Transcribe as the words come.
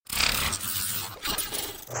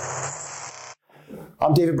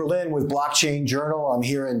I'm David Berlin with Blockchain Journal. I'm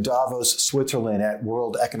here in Davos, Switzerland at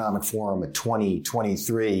World Economic Forum at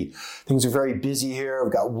 2023. Things are very busy here.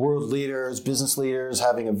 We've got world leaders, business leaders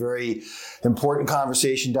having a very important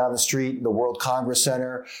conversation down the street in the World Congress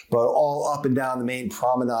Center, but all up and down the main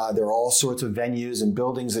promenade. There are all sorts of venues and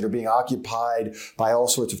buildings that are being occupied by all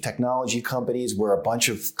sorts of technology companies where a bunch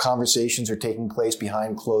of conversations are taking place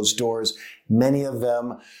behind closed doors, many of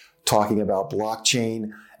them talking about blockchain.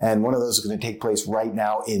 And one of those is going to take place right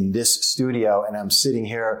now in this studio. And I'm sitting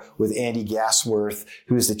here with Andy Gassworth,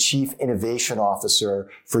 who is the Chief Innovation Officer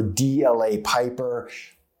for DLA Piper.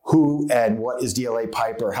 Who and what is DLA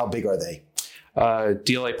Piper? How big are they?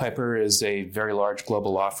 DLA Piper is a very large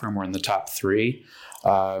global law firm. We're in the top three.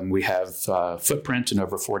 We have footprint in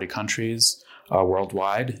over 40 countries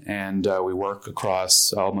worldwide, and we work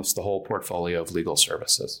across almost the whole portfolio of legal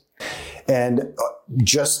services. And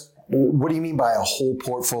what do you mean by a whole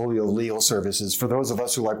portfolio of legal services? For those of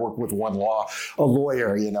us who work with one law, a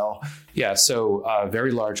lawyer, Yeah, so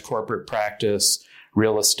very large corporate practice,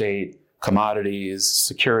 real estate, commodities,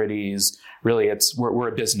 securities. Really, we're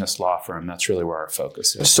a business law firm. That's really where our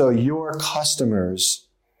focus is. So your customers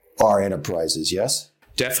are enterprises, yes?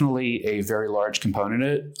 Definitely a very large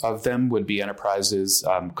component of them would be enterprises,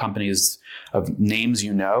 companies of names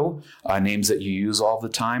names that you use all the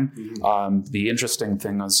time. Mm-hmm. The interesting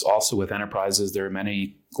thing is also with enterprises, there are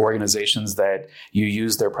many organizations that you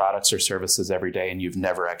use their products or services every day and you've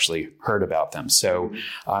never actually heard about them. So,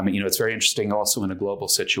 it's very interesting also in a global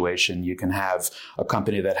situation. You can have a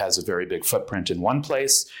company that has a very big footprint in one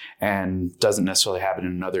place and doesn't necessarily have it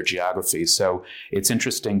in another geography. So it's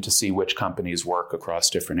interesting to see which companies work across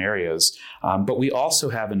different areas. But we also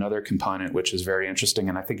have another component, which is very interesting,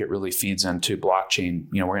 and I think it really feeds into blockchain.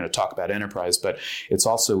 We're going to talk about enterprise, but it's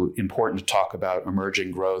also important to talk about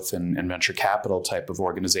emerging growth and venture capital type of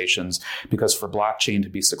organizations, because for blockchain to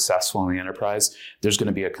be successful in the enterprise, there's going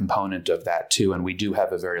to be a component of that too. And we do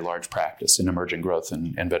have a very large practice in emerging growth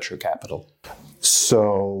and venture capital.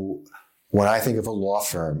 So when I think of a law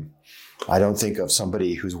firm, I don't think of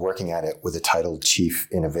somebody who's working at it with a title Chief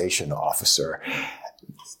Innovation Officer.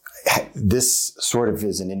 This sort of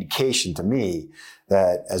is an indication to me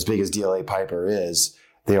that as big as DLA Piper is,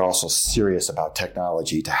 they're also serious about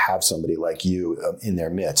technology to have somebody like you in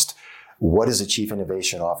their midst. What is a Chief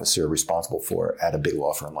Innovation Officer responsible for at a big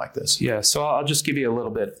law firm like this? Yeah, so I'll just give you a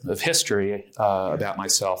little bit of history about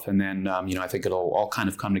myself, and then I think it'll all kind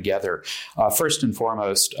of come together. First and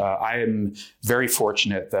foremost, I am very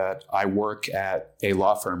fortunate that I work at a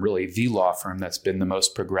law firm, really the law firm that's been the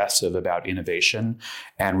most progressive about innovation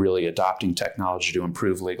and really adopting technology to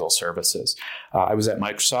improve legal services. I was at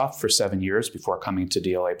Microsoft for 7 years before coming to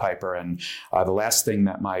DLA Piper, and the last thing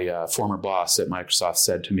that my former boss at Microsoft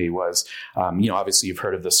said to me was, obviously you've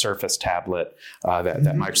heard of the Surface tablet that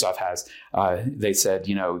Microsoft has. They said,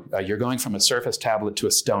 you're going from a Surface tablet to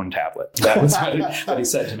a stone tablet. That was what he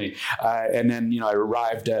said to me. And then, I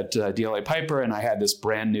arrived at DLA Piper and I had this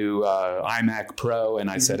brand new iMac Pro, and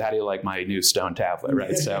I said, how do you like my new stone tablet,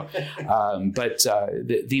 right? So, but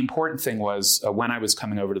the important thing was when I was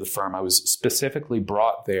coming over to the firm, I was specifically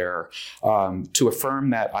brought there to a firm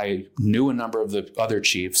that I knew a number of the other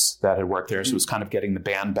chiefs that had worked there. So it was kind of getting the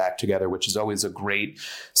band back together, which is always a great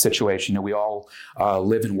situation. We all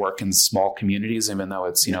live and work in small communities, even though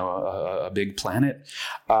it's, a big planet.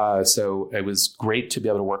 So it was great to be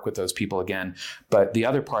able to work with those people again. But the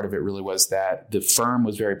other part of it really was that the firm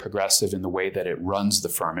was very progressive in the way that it runs the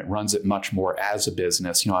firm. It runs it much more as a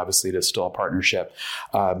business. Obviously it is still a partnership,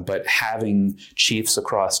 but having chiefs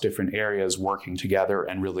across different areas working together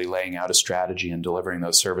and really laying out a strategy and delivering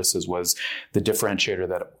those services was the differentiator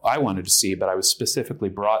that I wanted to see. But I was specifically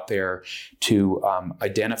brought there to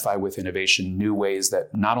identify with innovation new ways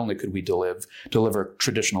that not only could we deliver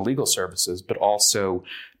traditional legal services, but also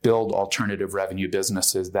build alternative revenue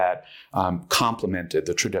businesses that complemented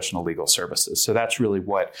the traditional legal services. So that's really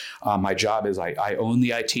what my job is. I own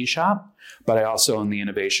the IT shop, but I also own the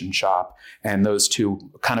innovation shop. And those two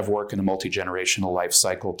kind of work in a multi-generational life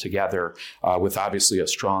cycle together with obviously a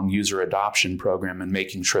strong user adoption program and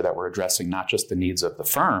making sure that we're addressing not just the needs of the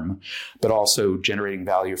firm, but also generating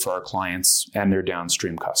value for our clients and their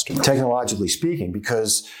downstream customers. Technologically speaking,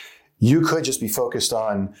 because you could just be focused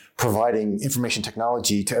on providing information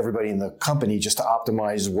technology to everybody in the company just to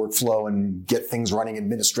optimize workflow and get things running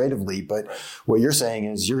administratively. But what you're saying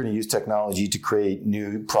is you're going to use technology to create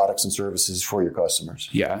new products and services for your customers.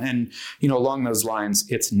 Yeah. And, along those lines,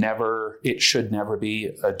 it should never be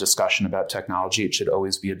a discussion about technology. It should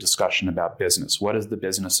always be a discussion about business. What is the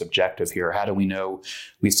business objective here? How do we know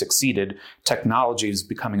we succeeded? Technology is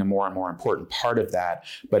becoming a more and more important part of that,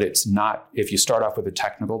 but it's not, if you start off with a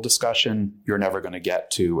technical discussion, you're never going to get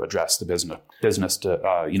to address the business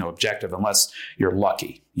objective unless you're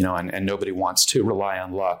lucky, and nobody wants to rely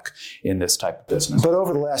on luck in this type of business. But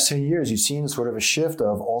over the last 10 years, you've seen sort of a shift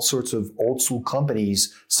of all sorts of old school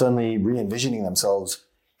companies suddenly re-envisioning themselves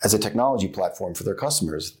as a technology platform for their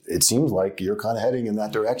customers. It seems like you're kind of heading in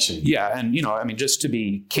that direction. Yeah. And, just to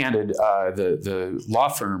be candid, the law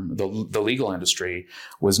firm, the legal industry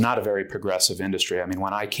was not a very progressive industry. I mean,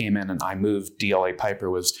 when I came in and I moved, DLA Piper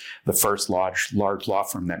was the first large law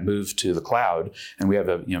firm that moved to the cloud. And we have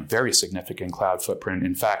a very significant cloud footprint.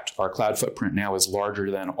 In fact, our cloud footprint now is larger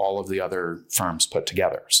than all of the other firms put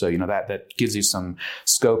together. So, that gives you some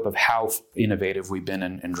scope of how innovative we've been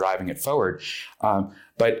in driving it forward.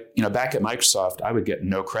 But, back at Microsoft, I would get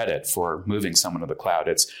no credit for moving someone to the cloud.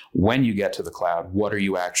 It's when you get to the cloud, what are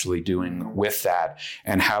you actually doing with that?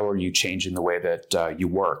 And how are you changing the way that you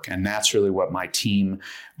work? And that's really what my team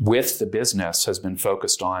with the business has been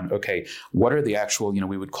focused on. Okay, what are the actual,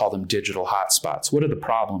 we would call them digital hotspots. What are the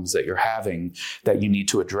problems that you're having that you need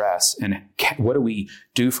to address? And what do we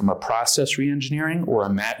do from a process reengineering or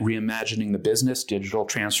reimagining the business, digital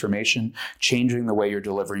transformation, changing the way you're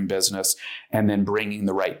delivering business, and then bringing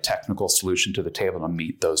the right technical solution to the table to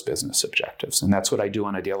meet those business objectives. And that's what I do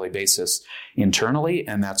on a daily basis internally.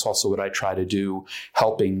 And that's also what I try to do,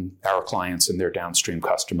 helping our clients and their downstream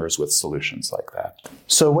customers with solutions like that.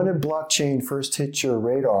 So when did blockchain first hit your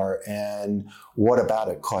radar, and what about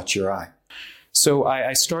it caught your eye? So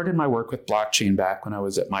I started my work with blockchain back when I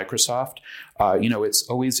was at Microsoft. It's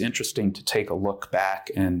always interesting to take a look back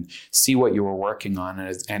and see what you were working on.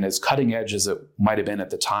 And as cutting edge as it might have been at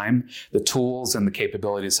the time, the tools and the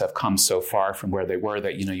capabilities have come so far from where they were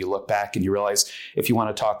that, you look back and you realize if you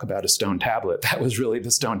want to talk about a stone tablet, that was really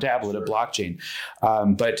the stone tablet of blockchain.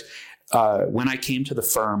 When I came to the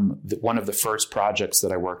firm, one of the first projects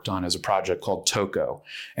that I worked on is a project called Toko,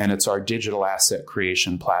 and it's our digital asset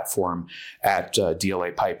creation platform at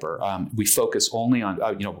DLA Piper. We focus only on,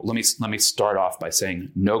 let me start off by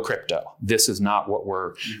saying no crypto. This is not what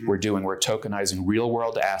we're doing. We're tokenizing real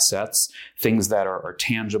world assets, things that are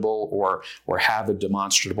tangible or have a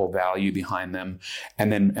demonstrable value behind them,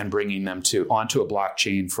 and bringing them onto a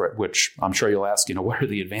blockchain, for which I'm sure you'll ask, what are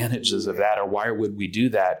the advantages of that, or why would we do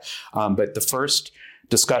that? But the first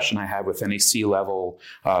discussion I have with any C-level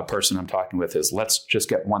person I'm talking with is, let's just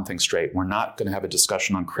get one thing straight. We're not going to have a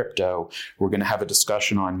discussion on crypto. We're going to have a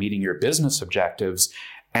discussion on meeting your business objectives.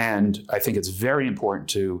 And I think it's very important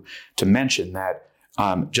to mention that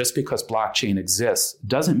just because blockchain exists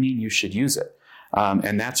doesn't mean you should use it.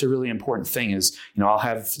 And that's a really important thing is, I'll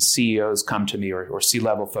have CEOs come to me or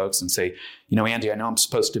C-level folks and say, Andy, I know I'm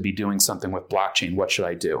supposed to be doing something with blockchain. What should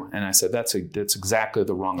I do? And I said, that's exactly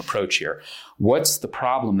the wrong approach here. What's the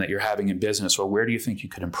problem that you're having in business, or where do you think you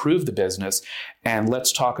could improve the business? And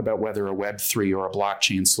let's talk about whether a Web3 or a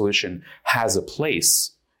blockchain solution has a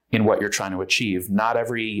place in what you're trying to achieve. Not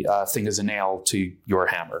every thing is a nail to your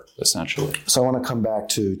hammer, essentially. So I want to come back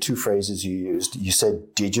to two phrases you used. You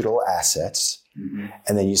said digital assets. Mm-hmm.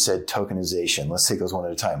 And then you said tokenization. Let's take those one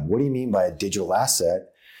at a time. What do you mean by a digital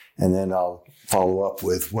asset? And then I'll follow up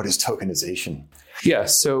with, what is tokenization? Yeah.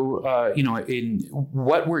 So, in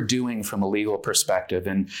what we're doing from a legal perspective,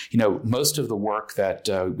 and, most of the work that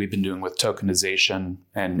we've been doing with tokenization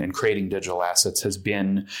and creating digital assets has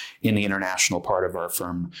been in the international part of our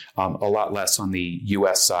firm, a lot less on the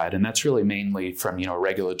U.S. side. And that's really mainly from, a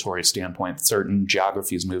regulatory standpoint. Certain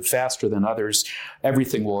geographies move faster than others.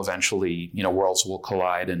 Everything will eventually, worlds will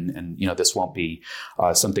collide, and this won't be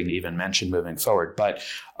something to even mention moving forward. But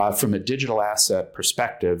from a digital asset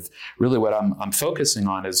perspective, really what I'm focusing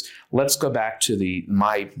on is, let's go back to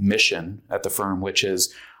my mission at the firm, which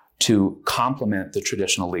is to complement the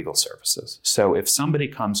traditional legal services. So if somebody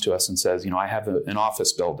comes to us and says, I have an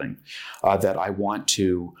office building that I want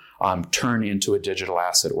to turn into a digital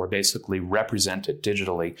asset, or basically represent it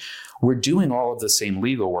digitally, we're doing all of the same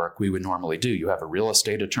legal work we would normally do. You have a real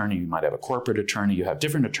estate attorney, you might have a corporate attorney, you have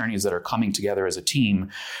different attorneys that are coming together as a team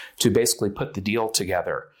to basically put the deal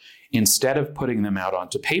together. Instead of putting them out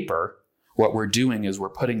onto paper, what we're doing is we're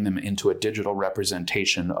putting them into a digital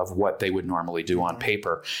representation of what they would normally do on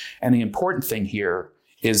paper. And the important thing here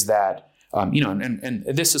is that and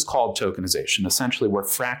this is called tokenization. Essentially, we're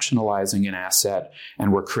fractionalizing an asset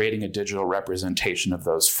and we're creating a digital representation of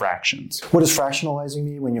those fractions. What does fractionalizing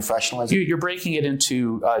mean when you fractionalize it? You're breaking it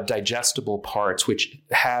into digestible parts, which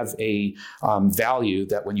have a value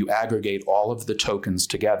that when you aggregate all of the tokens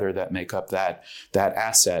together that make up that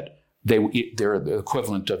asset, they're the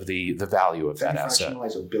equivalent of the value of that asset.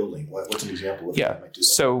 Fractionalize a building. What's an example of that? Might do that?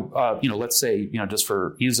 So, let's say, just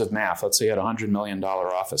for ease of math, let's say you had a $100 million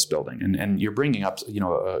office building, and you're bringing up,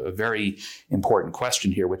 a very important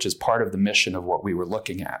question here, which is part of the mission of what we were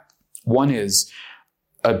looking at. One is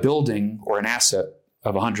a building or an asset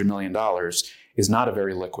of $100 million is not a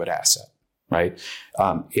very liquid asset, right?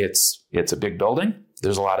 It's a big building.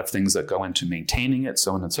 There's a lot of things that go into maintaining it,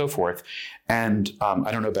 so on and so forth. And I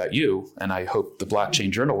don't know about you, and I hope the blockchain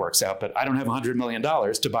journal works out, but I don't have $100 million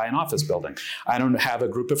to buy an office building. I don't have a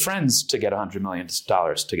group of friends to get $100 million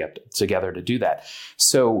to get together to do that.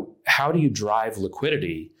 So how do you drive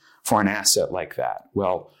liquidity for an asset like that?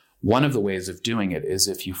 Well, one of the ways of doing it is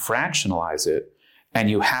if you fractionalize it and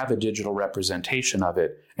you have a digital representation of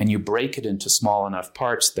it and you break it into small enough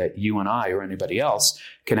parts that you and I or anybody else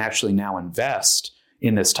can actually now invest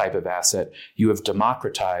in this type of asset, you have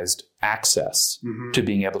democratized access to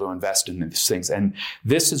being able to invest in these things. And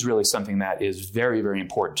this is really something that is very, very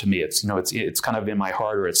important to me. It's kind of in my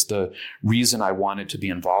heart, or it's the reason I wanted to be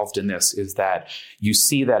involved in this, is that you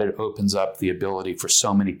see that it opens up the ability for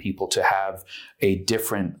so many people to have a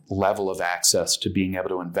different level of access to being able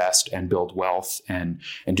to invest and build wealth and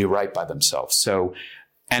do right by themselves. So,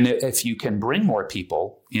 and if you can bring more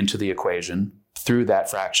people into the equation through that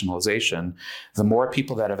fractionalization, the more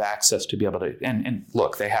people that have access to be able to, and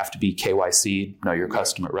look, they have to be KYC, know your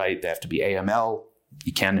customer, right? They have to be AML.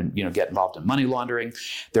 You can, get involved in money laundering.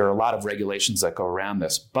 There are a lot of regulations that go around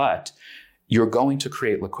this, but you're going to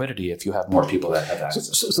create liquidity if you have more people that have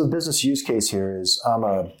access. So the business use case here is I'm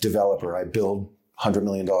a developer. I build $100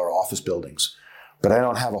 million office buildings, but I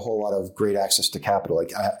don't have a whole lot of great access to capital.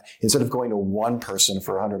 Instead of going to one person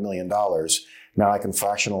for $100 million, now I can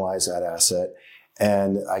fractionalize that asset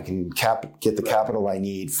and I can get the capital I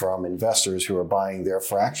need from investors who are buying their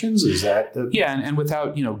fractions. Is that the... Yeah, and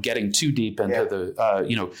without getting too deep into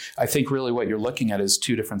the I think really what you're looking at is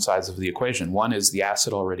two different sides of the equation. One is the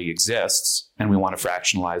asset already exists, and we want to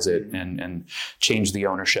fractionalize it and change the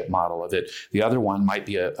ownership model of it. The other one might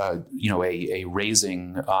be a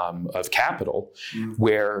raising of capital,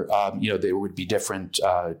 where there would be different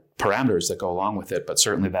parameters that go along with it, but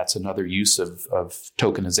certainly that's another use of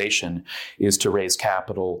tokenization, is to raise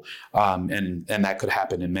capital, and that could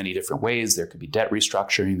happen in many different ways. There could be debt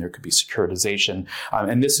restructuring, there could be securitization,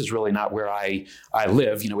 and this is really not where I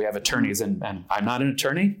live. We have attorneys, and I'm not an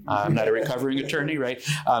attorney. I'm not a recovering attorney, right?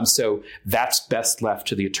 So that's best left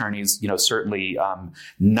to the attorneys. Certainly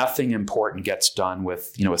nothing important gets done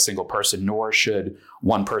with a single person, nor should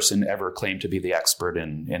one person ever claim to be the expert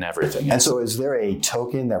in everything. And so is there a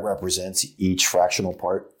token that represents each fractional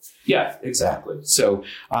part? Yeah, exactly. Yeah. So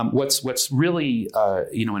what's really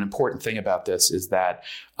an important thing about this is that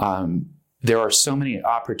there are so many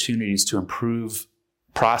opportunities to improve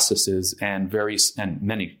processes and in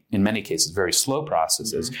many cases very slow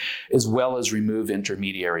processes, as well as remove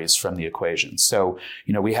intermediaries from the equation. So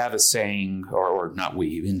we have a saying, or not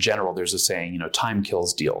we, in general, there's a saying, time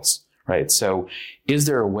kills deals. Right. So is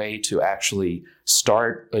there a way to actually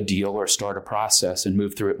start a deal or start a process and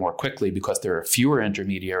move through it more quickly because there are fewer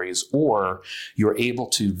intermediaries, or you're able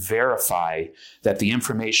to verify that the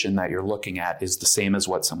information that you're looking at is the same as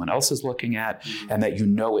what someone else is looking at, and that you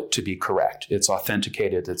know it to be correct? It's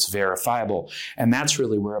authenticated, it's verifiable. And that's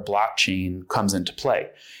really where a blockchain comes into play.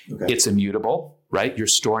 Okay. It's immutable, right? You're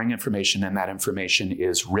storing information, and that information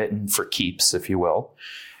is written for keeps, if you will.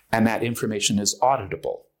 And that information is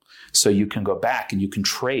auditable. So you can go back and you can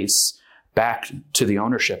trace back to the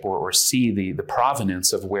ownership or see the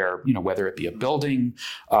provenance of where, whether it be a building,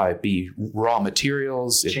 it be raw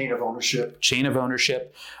materials. Chain of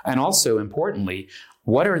ownership. And also, importantly,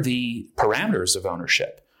 what are the parameters of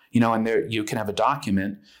ownership? And there you can have a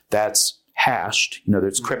document that's hashed,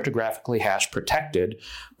 that's cryptographically hash protected,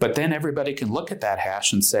 but then everybody can look at that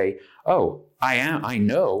hash and say, oh, I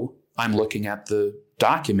know I'm looking at the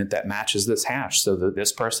document that matches this hash, so that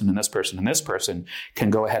this person and this person and this person can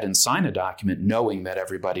go ahead and sign a document knowing that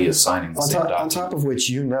everybody is signing the same document. On top of which,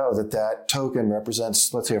 that token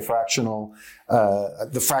represents, let's say, the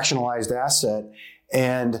fractionalized asset,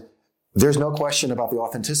 and there's no question about the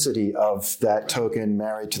authenticity of that token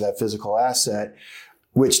married to that physical asset,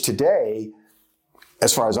 which today,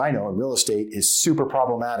 as far as I know, in real estate is super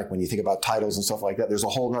problematic when you think about titles and stuff like that. There's a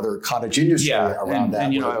whole other cottage industry around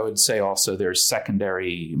that. And, I would say also there's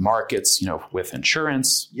secondary markets, with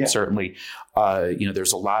insurance, certainly.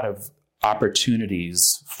 There's a lot of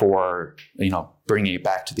opportunities for, bringing it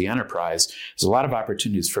back to the enterprise. There's a lot of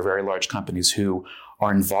opportunities for very large companies who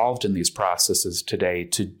are involved in these processes today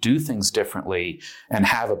to do things differently and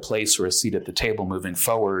have a place or a seat at the table moving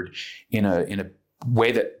forward in a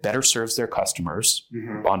way that better serves their customers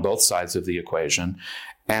on both sides of the equation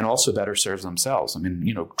and also better serves themselves. I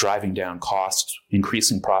mean, driving down costs,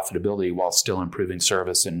 increasing profitability while still improving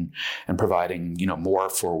service and providing, more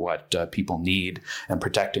for what people need and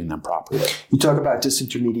protecting them properly. You talk about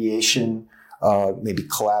disintermediation, maybe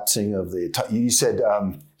collapsing of you said,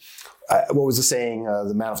 what was the saying?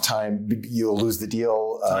 The amount of time you'll lose the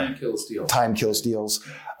deal. Time kills deals. Time kills deals.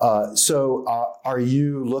 So are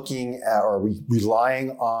you looking at, or are we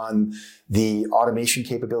relying on the automation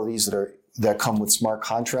capabilities that come with smart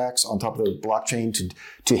contracts on top of the blockchain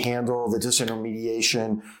to handle the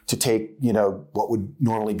disintermediation, to take, what would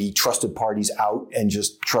normally be trusted parties out and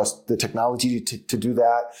just trust the technology to do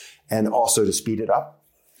that, and also to speed it up?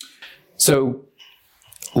 So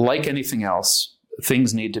like anything else,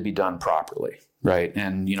 things need to be done properly, right?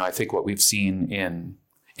 And, I think what we've seen in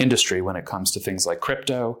industry when it comes to things like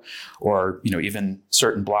crypto or, even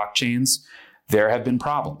certain blockchains, there have been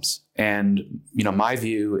problems. And, my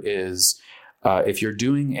view is if you're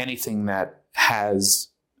doing anything that has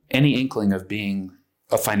any inkling of being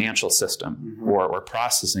a financial system or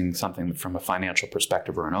processing something from a financial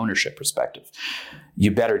perspective or an ownership perspective,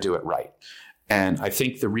 you better do it right. And I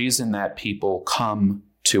think the reason that people come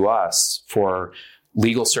to us for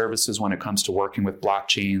legal services when it comes to working with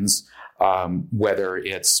blockchains, whether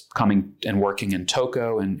it's coming and working in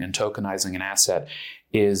Toko and tokenizing an asset,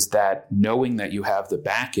 is that knowing that you have the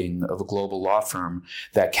backing of a global law firm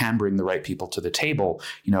that can bring the right people to the table,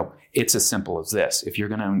 it's as simple as this. If you're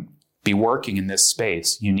going to be working in this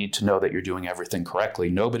space, you need to know that you're doing everything correctly.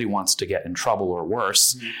 Nobody wants to get in trouble or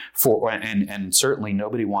worse and certainly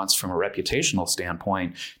nobody wants, from a reputational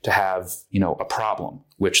standpoint, to have, a problem,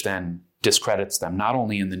 which then discredits them not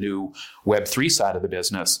only in the new Web3 side of the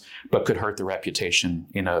business, but could hurt the reputation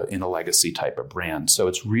in a legacy type of brand. So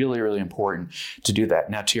it's really, really important to do that.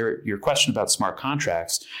 Now, to your question about smart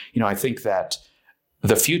contracts, I think that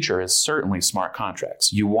the future is certainly smart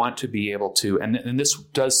contracts. You want to be able to, and this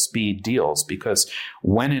does speed deals, because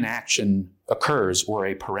when an action occurs or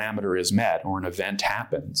a parameter is met or an event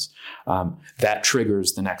happens, that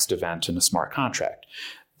triggers the next event in a smart contract.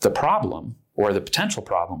 The problem, or the potential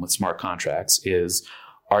problem with smart contracts, is,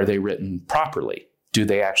 are they written properly? Do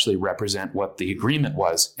they actually represent what the agreement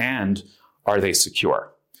was? And are they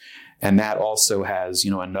secure? And that also has,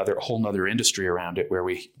 another whole nother industry around it, where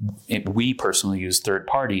we personally use third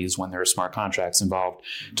parties when there are smart contracts involved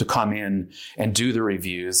to come in and do the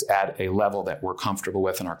reviews at a level that we're comfortable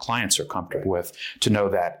with and our clients are comfortable with, to know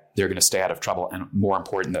that they're going to stay out of trouble, and more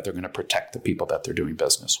important, that they're going to protect the people that they're doing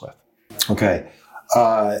business with. Okay.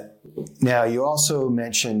 Now, you also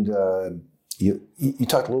mentioned, you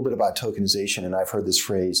talked a little bit about tokenization, and I've heard this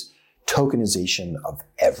phrase, tokenization of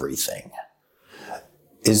everything.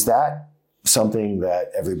 Is that something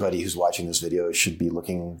that everybody who's watching this video should be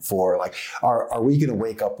looking for? Like, are we going to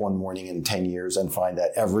wake up one morning in 10 years and find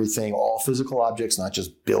that everything, all physical objects, not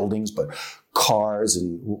just buildings, but cars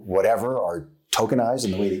and whatever, are tokenized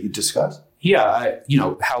in the way that you discussed? Yeah,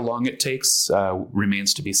 how long it takes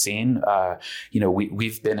remains to be seen.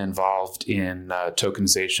 We've been involved in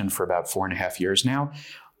tokenization for about 4.5 years now.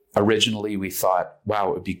 Originally, we thought, wow,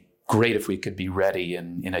 it would be great if we could be ready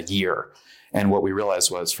in a year. And what we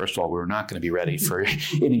realized was, first of all, we were not going to be ready for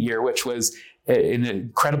in a year, which was an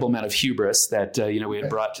incredible amount of hubris that we had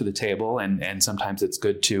brought to the table. And sometimes it's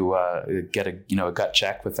good to get a gut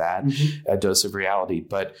check with that, a dose of reality.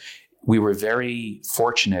 But we were very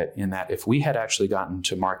fortunate in that if we had actually gotten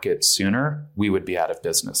to market sooner, we would be out of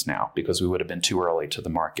business now, because we would have been too early to the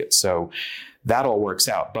market. So that all works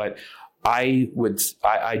out. But I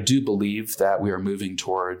do believe that we are moving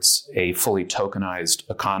towards a fully tokenized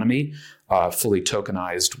economy, fully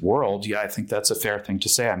tokenized world. Yeah, I think that's a fair thing to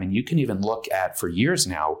say. I mean, you can even look at, for years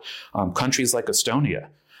now, countries like Estonia.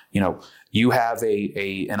 You have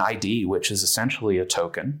an ID, which is essentially a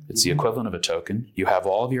token. It's the equivalent of a token. You have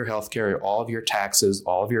all of your healthcare, all of your taxes,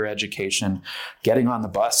 all of your education, getting on the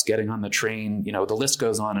bus, getting on the train, the list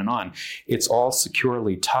goes on and on. It's all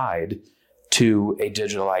securely tied to a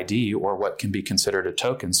digital ID, or what can be considered a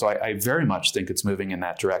token. So I very much think it's moving in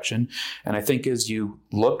that direction. And I think as you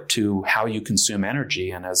look to how you consume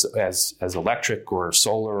energy, and as electric or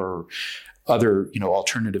solar or other,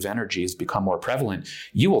 alternative energies become more prevalent,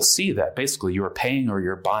 you will see that basically you're paying or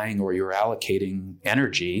you're buying or you're allocating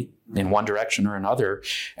energy in one direction or another,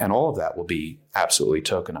 and all of that will be absolutely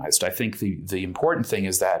tokenized. I think the important thing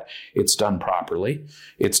is that it's done properly,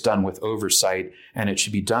 it's done with oversight, and it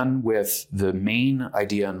should be done with the main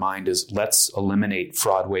idea in mind is let's eliminate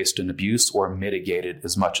fraud, waste, and abuse, or mitigate it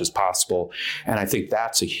as much as possible. And I think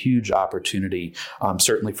that's a huge opportunity,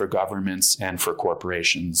 certainly for governments and for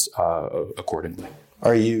corporations accordingly.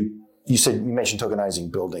 You mentioned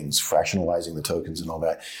tokenizing buildings, fractionalizing the tokens and all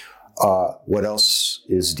that. What else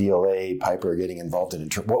is DLA Piper getting involved in?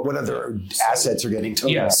 What other assets are getting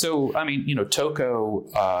tokenized? Yeah, so Toko,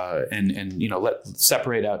 and let's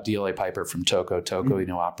separate out DLA Piper from Toko. Toko,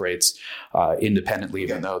 operates independently,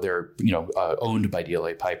 even though they're owned by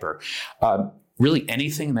DLA Piper. Really,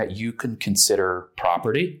 anything that you can consider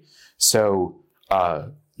property, so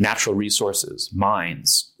natural resources,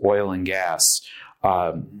 mines, oil and gas,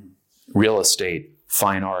 real estate,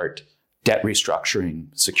 fine art, debt restructuring,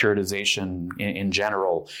 securitization in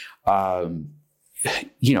general,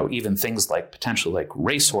 even things like potentially like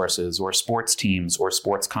racehorses or sports teams or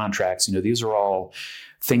sports contracts. These are all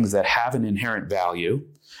things that have an inherent value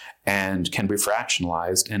and can be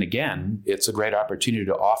fractionalized. And again, it's a great opportunity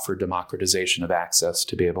to offer democratization of access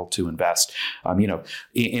to be able to invest.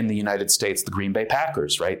 In the United States, the Green Bay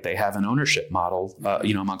Packers, right? They have an ownership model,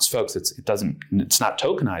 amongst folks. It's not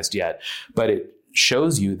tokenized yet, but it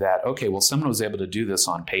shows you that, okay, well, someone was able to do this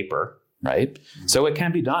on paper, right? Mm-hmm. So it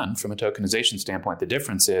can be done from a tokenization standpoint. The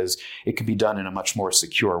difference is it can be done in a much more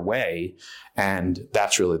secure way. And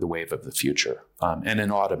that's really the wave of the future, and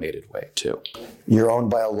an automated way too. You're owned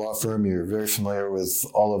by a law firm. You're very familiar with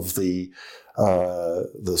all of the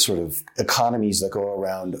sort of economies that go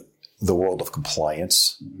around the world of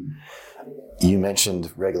compliance. Mm-hmm. You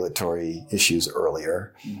mentioned regulatory issues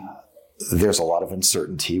earlier. Mm-hmm. There's a lot of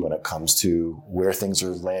uncertainty when it comes to where things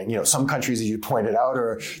are landing. Some countries, as you pointed out,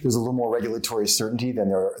 there's a little more regulatory certainty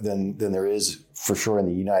than there is for sure in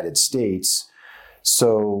the United States.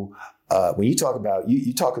 So when you talk about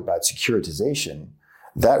securitization,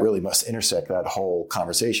 that really must intersect that whole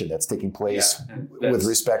conversation that's taking place with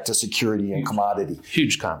respect to security and commodity.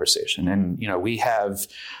 Huge conversation, and we have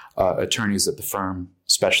attorneys at the firm,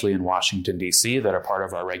 especially in Washington, D.C., that are part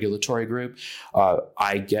of our regulatory group.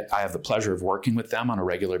 I have the pleasure of working with them on a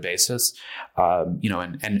regular basis.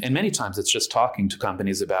 And many times it's just talking to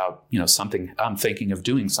companies about, something, I'm thinking of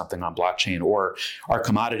doing something on blockchain, or our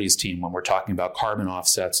commodities team when we're talking about carbon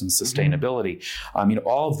offsets and sustainability.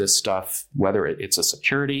 All of this stuff, whether it's a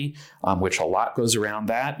security, which a lot goes around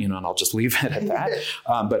that, and I'll just leave it at that,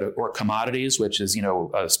 or commodities, which is,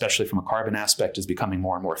 especially from a carbon aspect, is becoming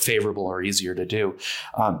more and more favorable or easier to do.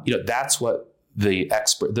 That's what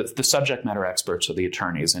the subject matter experts are, the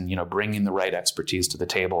attorneys, and bringing the right expertise to the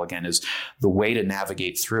table again is the way to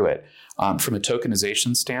navigate through it. From a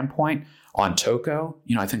tokenization standpoint, on Toko,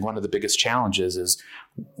 I think one of the biggest challenges is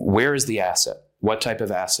where is the asset? What type of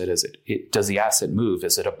asset is it? Does the asset move?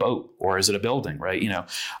 Is it a boat or is it a building? Right?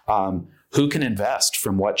 Who can invest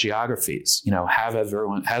from what geographies?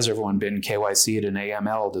 Has everyone been KYC'd and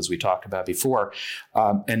AML'd, as we talked about before?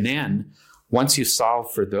 And then once you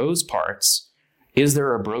solve for those parts, is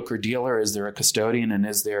there a broker dealer? Is there a custodian? And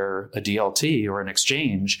is there a DLT or an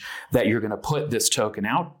exchange that you're going to put this token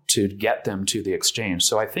out to get them to the exchange?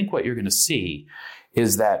 So I think what you're going to see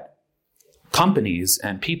is that companies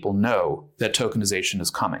and people know that tokenization is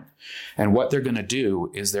coming. And what they're going to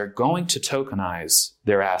do is they're going to tokenize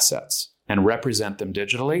their assets and represent them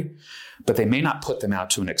digitally, but they may not put them out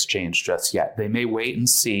to an exchange just yet. They may wait and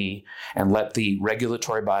see and let the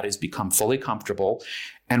regulatory bodies become fully comfortable.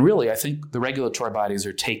 And really, I think the regulatory bodies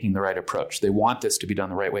are taking the right approach. They want this to be done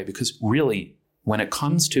the right way, because really, when it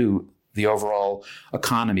comes to the overall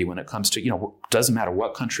economy, when it comes to, doesn't matter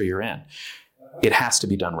what country you're in, it has to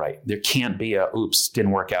be done right. There can't be oops,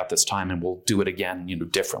 didn't work out this time and we'll do it again,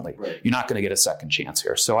 differently. Right. You're not going to get a second chance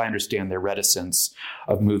here. So I understand their reticence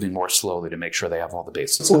of moving more slowly to make sure they have all the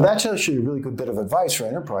bases. Well, that's actually a really good bit of advice for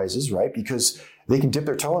enterprises, right? Because they can dip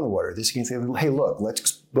their toe in the water. They can say, hey, look,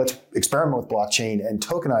 let's experiment with blockchain and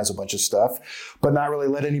tokenize a bunch of stuff, but not really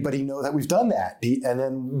let anybody know that we've done that. And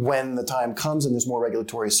then when the time comes and there's more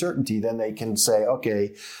regulatory certainty, then they can say,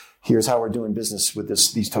 okay, here's how we're doing business with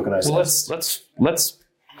these tokenized. Well, let's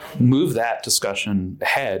move that discussion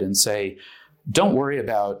ahead and say, don't worry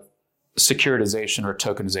about securitization or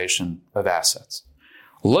tokenization of assets.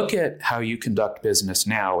 Look at how you conduct business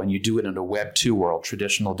now, and you do it in a Web 2 world,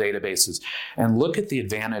 traditional databases, and look at the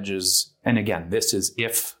advantages. And again, this is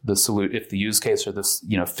if the use case or this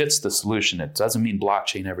fits the solution. It doesn't mean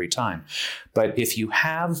blockchain every time, but if you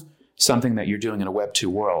have something that you're doing in a Web 2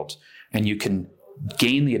 world, and you can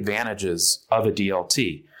gain the advantages of a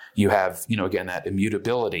DLT. You have, again, that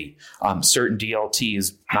immutability. Certain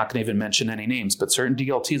DLTs, not going to even mention any names, but certain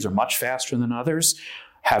DLTs are much faster than others,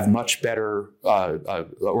 have much better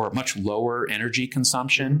or much lower energy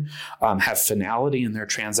consumption, have finality in their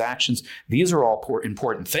transactions. These are all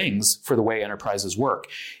important things for the way enterprises work.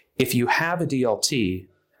 If you have a DLT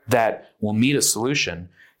that will meet a solution,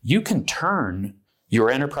 you can turn your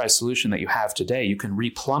enterprise solution that you have today, you can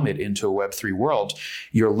replumb it into a Web3 world.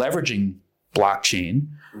 You're leveraging blockchain.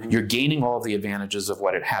 You're gaining all of the advantages of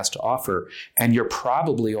what it has to offer, and you're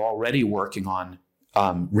probably already working on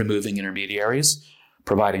removing intermediaries,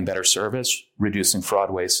 providing better service, reducing fraud,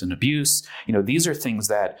 waste, and abuse. These are things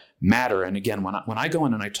that matter. And again, when I go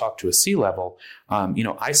in and I talk to a C-level,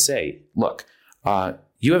 I say, look,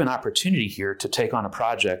 you have an opportunity here to take on a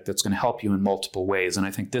project that's going to help you in multiple ways. And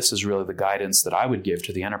I think this is really the guidance that I would give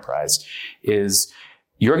to the enterprise is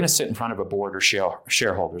you're going to sit in front of a board or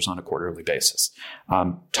shareholders on a quarterly basis.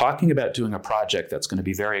 Talking about doing a project that's going to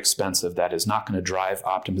be very expensive, that is not going to drive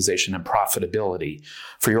optimization and profitability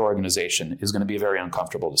for your organization is going to be a very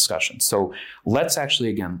uncomfortable discussion. So let's actually,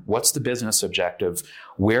 again, what's the business objective?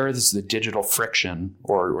 Where is the digital friction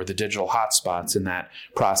or the digital hotspots in that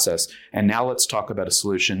process? And now let's talk about a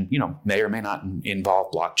solution, may or may not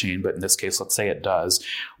involve blockchain, but in this case, let's say it does,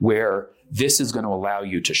 where this is going to allow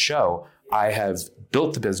you to show, I have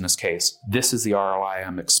built the business case. This is the ROI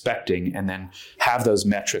I'm expecting, and then have those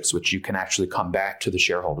metrics which you can actually come back to the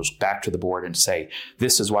shareholders, back to the board and say,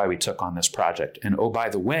 this is why we took on this project. And oh, by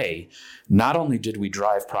the way, not only did we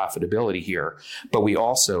drive profitability here, but we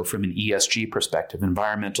also, from an ESG perspective,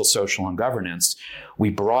 environmental, social, and governance, we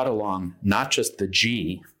brought along not just the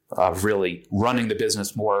G of really running the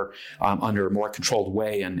business more under a more controlled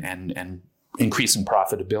way and increasing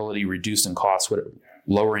profitability, reducing costs,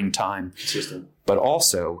 lowering time, but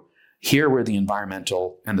also here were the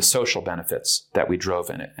environmental and the social benefits that we drove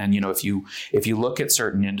in it. And if you look at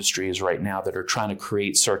certain industries right now that are trying to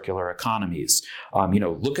create circular economies,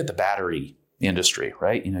 look at the battery industry,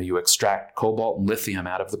 right? You extract cobalt and lithium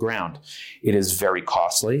out of the ground. It is very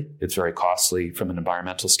costly. It's very costly from an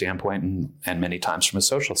environmental standpoint and many times from a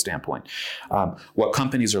social standpoint. What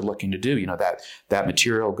companies are looking to do, that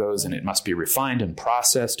material goes and it must be refined and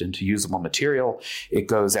processed into usable material. It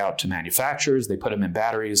goes out to manufacturers. They put them in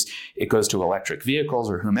batteries. It goes to electric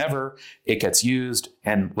vehicles or whomever. It gets used,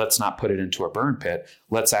 and let's not put it into a burn pit.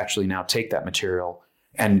 Let's actually now take that material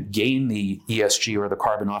and gain the ESG or the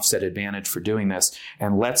carbon offset advantage for doing this.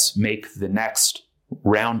 And let's make the next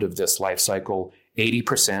round of this life cycle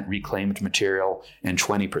 80% reclaimed material and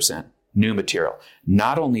 20% new material.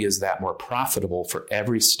 Not only is that more profitable for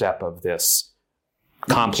every step of this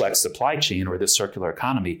complex supply chain or this circular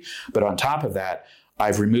economy, but on top of that,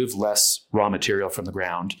 I've removed less raw material from the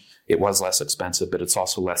ground. It was less expensive, but it's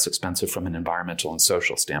also less expensive from an environmental and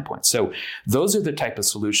social standpoint. So those are the type of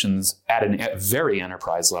solutions at a very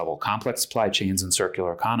enterprise level, complex supply chains and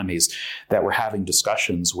circular economies that we're having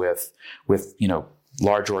discussions with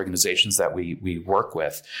large organizations that we work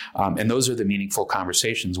with. And those are the meaningful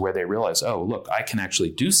conversations where they realize, oh, look, I can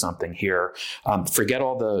actually do something here. Forget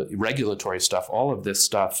all the regulatory stuff. All of this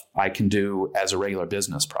stuff I can do as a regular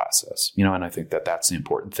business process. And I think that that's the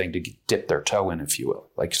important thing to dip their toe in, if you will,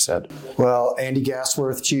 like you said. Well, Andy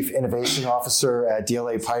Gasworth, Chief Innovation Officer at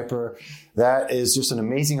DLA Piper, that is just an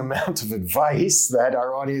amazing amount of advice that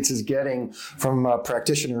our audience is getting from a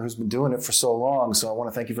practitioner who's been doing it for so long. So I want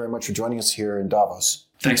to thank you very much for joining us here in Davos.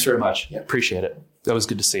 Thanks very much. Yeah. Appreciate it. That was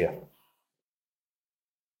good to see you.